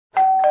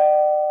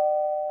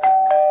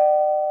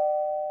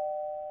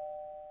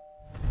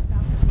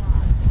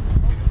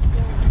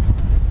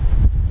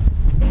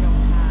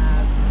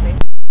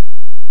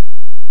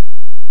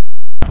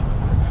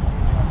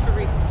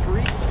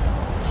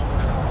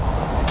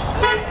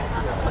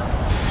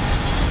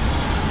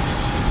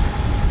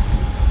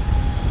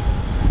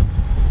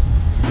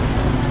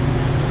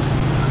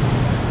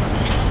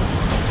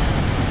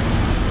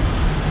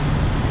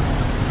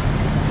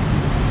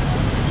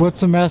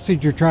What's the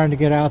message you're trying to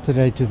get out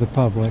today to the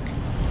public?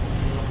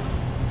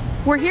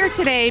 We're here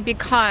today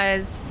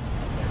because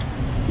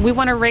we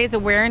want to raise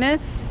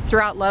awareness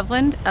throughout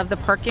Loveland of the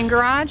parking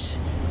garage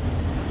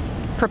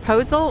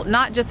proposal,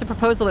 not just the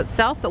proposal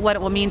itself, but what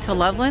it will mean to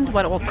Loveland,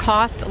 what it will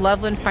cost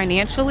Loveland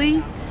financially,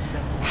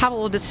 how it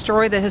will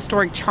destroy the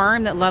historic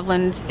charm that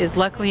Loveland is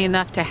lucky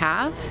enough to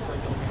have,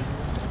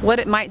 what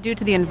it might do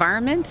to the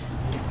environment.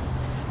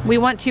 We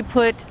want to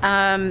put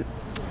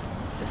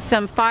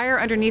some fire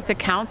underneath the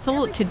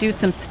council to do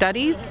some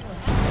studies.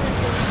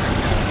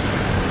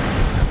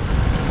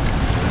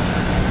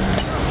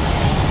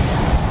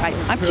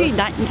 I'm Jean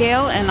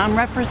Nightingale, and I'm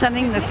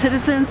representing the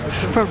citizens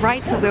for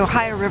rights of the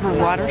Ohio River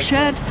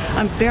watershed.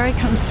 I'm very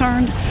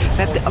concerned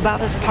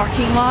about this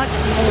parking lot,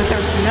 that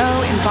there's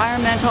no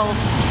environmental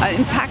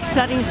impact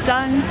studies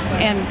done,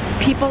 and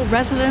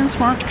residents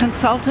weren't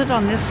consulted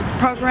on this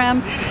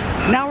program.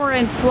 Now we're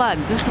in flood.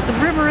 The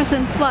river is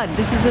in flood.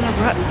 This is in a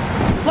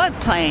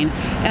floodplain,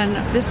 and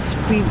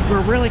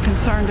we're really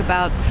concerned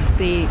about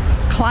the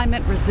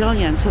climate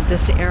resilience of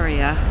this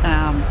area.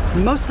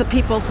 Most of the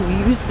people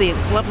who use the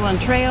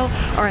Loveland Trail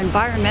are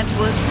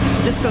environmentalists.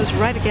 This goes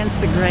right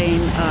against the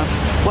grain of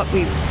what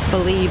we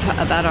believe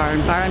about our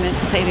environment,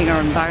 saving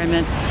our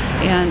environment.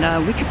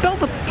 And we could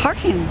build a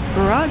parking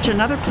garage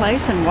another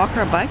place and walk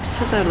our bikes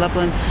to the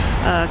Loveland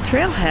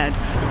trailhead.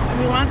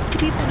 We want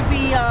people to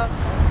be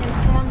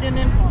informed and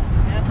involved.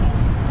 That's all.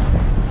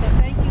 So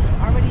thank you for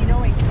already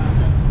knowing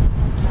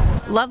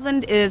about it.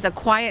 Loveland is a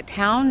quiet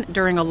town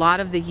during a lot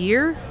of the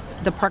year.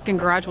 The parking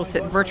garage will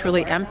sit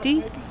virtually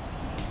empty.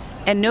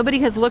 And nobody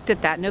has looked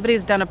at that. Nobody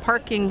has done a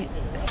parking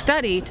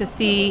study to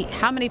see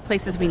how many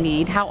places we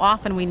need, how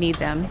often we need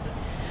them.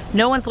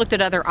 No one's looked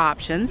at other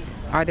options.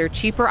 Are there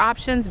cheaper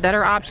options,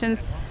 better options?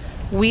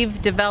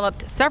 We've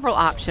developed several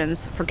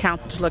options for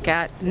council to look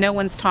at. No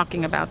one's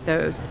talking about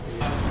those.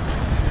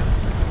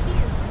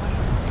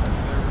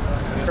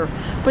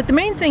 But the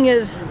main thing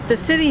is the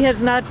city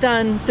has not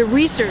done the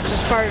research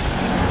as far as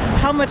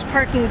how much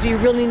parking do you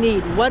really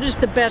need? What is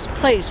the best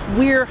place?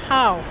 Where?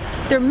 How?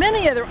 There are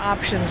many other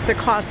options that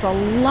cost a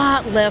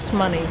lot less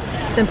money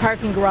than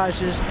parking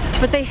garages,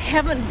 but they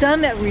haven't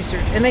done that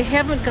research, and they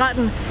haven't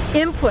gotten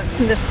input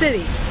from the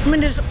city. I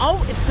mean, it's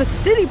the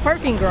city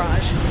parking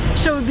garage,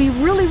 so it would be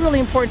really, really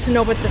important to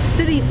know what the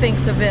city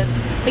thinks of it.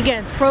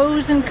 Again,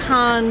 pros and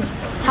cons,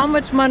 how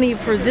much money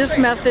for this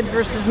method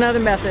versus another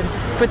method,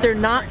 but they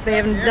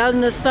haven't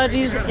done the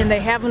studies, and they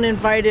haven't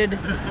invited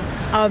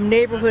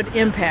neighborhood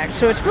impact.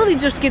 So it's really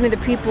just getting the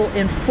people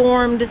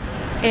informed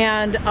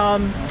and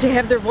to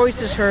have their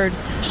voices heard.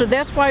 So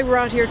that's why we're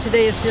out here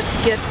today, is just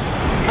to get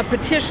a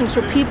petition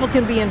so people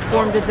can be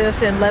informed of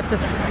this and let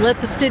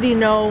the city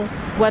know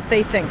what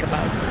they think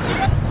about it.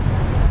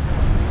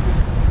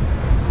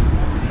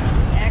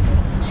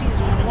 Excellent,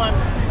 she's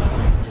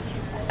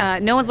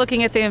wonderful. No one's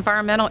looking at the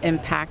environmental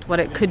impact, what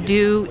it could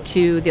do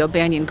to the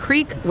O'Banion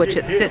Creek, which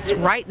it sits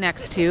right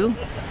next to,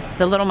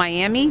 the Little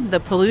Miami, the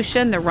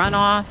pollution, the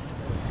runoff,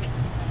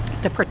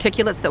 the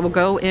particulates that will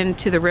go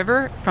into the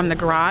river from the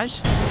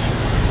garage.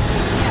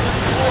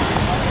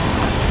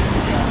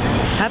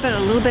 Have it a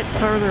little bit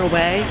further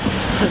away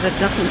so that it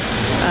doesn't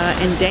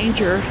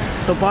endanger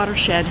the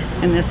watershed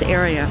in this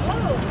area.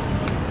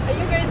 Are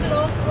you guys at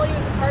all familiar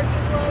with the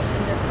parking garage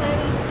and their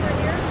planning for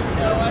here?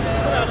 No, I'm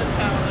out of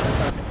town.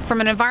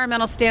 From an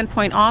environmental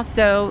standpoint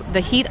also,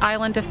 the heat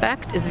island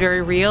effect is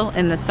very real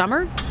in the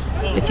summer.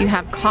 If you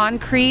have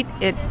concrete,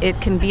 it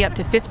can be up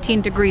to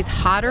 15 degrees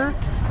hotter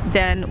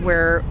than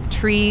where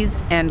trees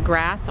and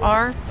grass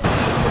are.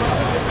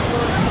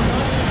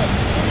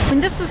 I mean,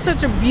 this is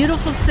such a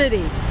beautiful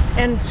city,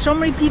 and so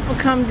many people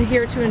come to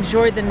here to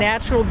enjoy the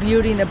natural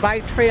beauty and the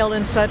bike trail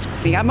and such.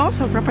 I'm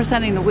also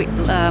representing the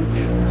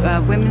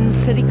Women's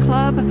City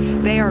Club.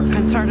 They are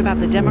concerned about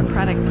the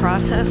democratic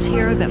process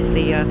here, that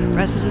the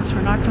residents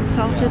were not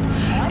consulted.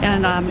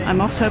 And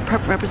I'm also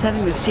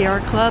representing the Sierra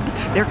Club.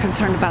 They're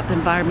concerned about the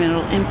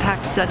environmental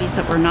impact studies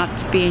that were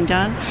not being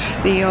done.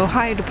 The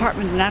Ohio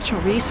Department of Natural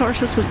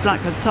Resources was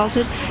not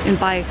consulted, and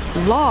by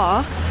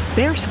law,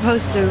 they're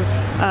supposed to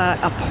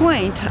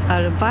appoint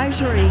an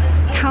advisory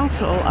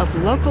council of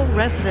local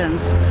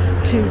residents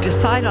to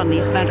decide on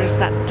these matters.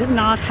 That did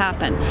not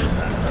happen.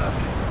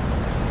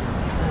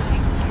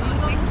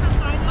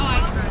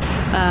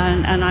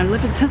 And I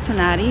live in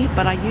Cincinnati,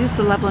 but I use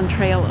the Loveland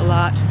Trail a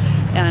lot,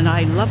 and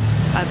I love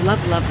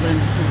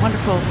Loveland. It's a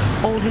wonderful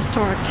old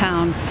historic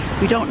town.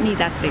 We don't need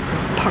that big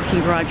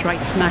parking garage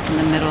right smack in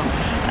the middle.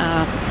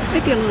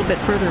 Maybe a little bit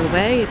further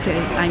away.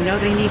 I know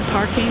they need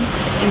parking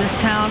in this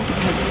town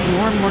because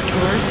more and more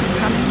tourists are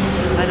coming.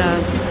 But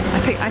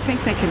I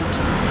think they can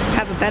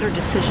have a better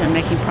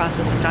decision-making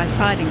process of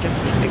deciding just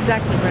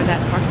exactly where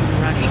that parking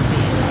garage should be.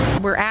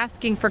 We're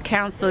asking for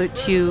council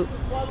to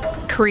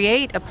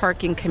create a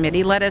parking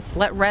committee. Let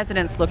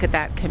residents look at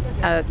that,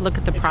 look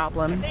at the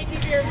problem.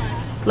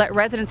 Let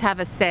residents have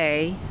a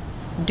say,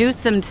 do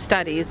some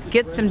studies,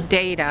 get some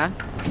data,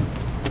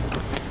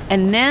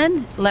 and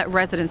then let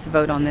residents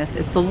vote on this.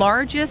 It's the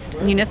largest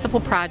municipal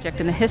project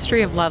in the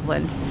history of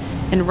Loveland.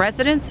 and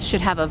residents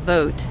should have a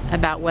vote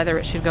about whether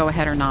it should go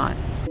ahead or not.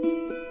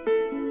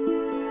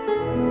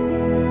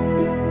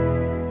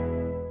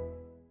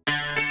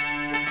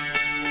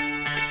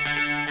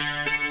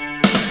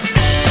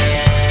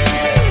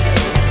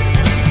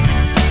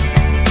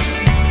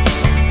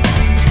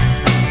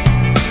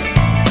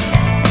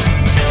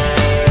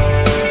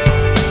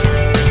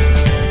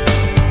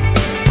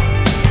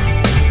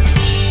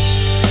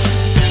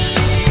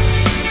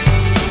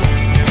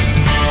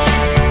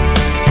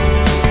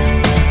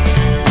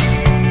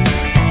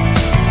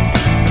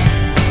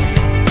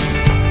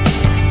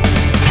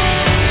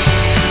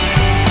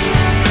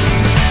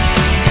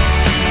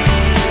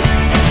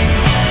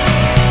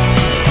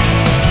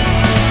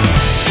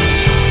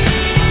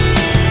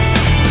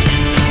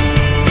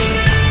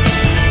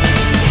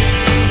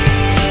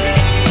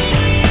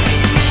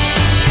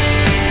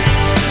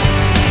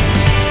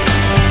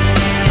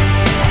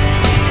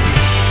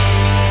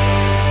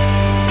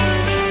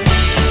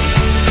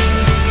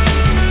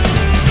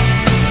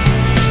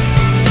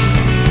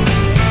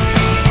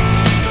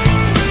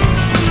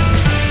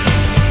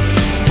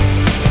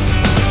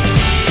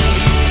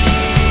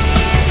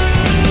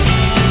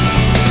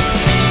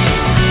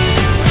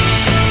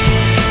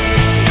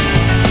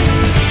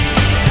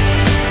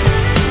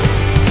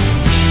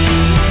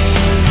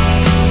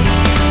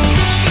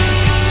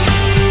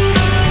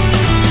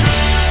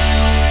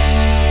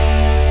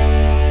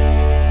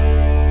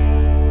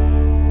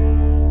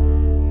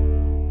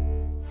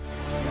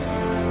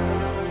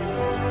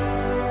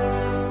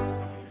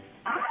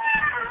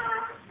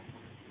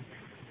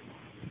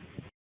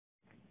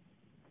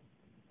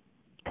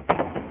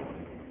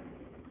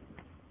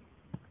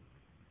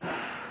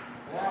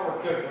 Now we're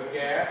cooking with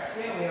gas.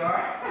 Here we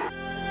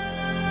are.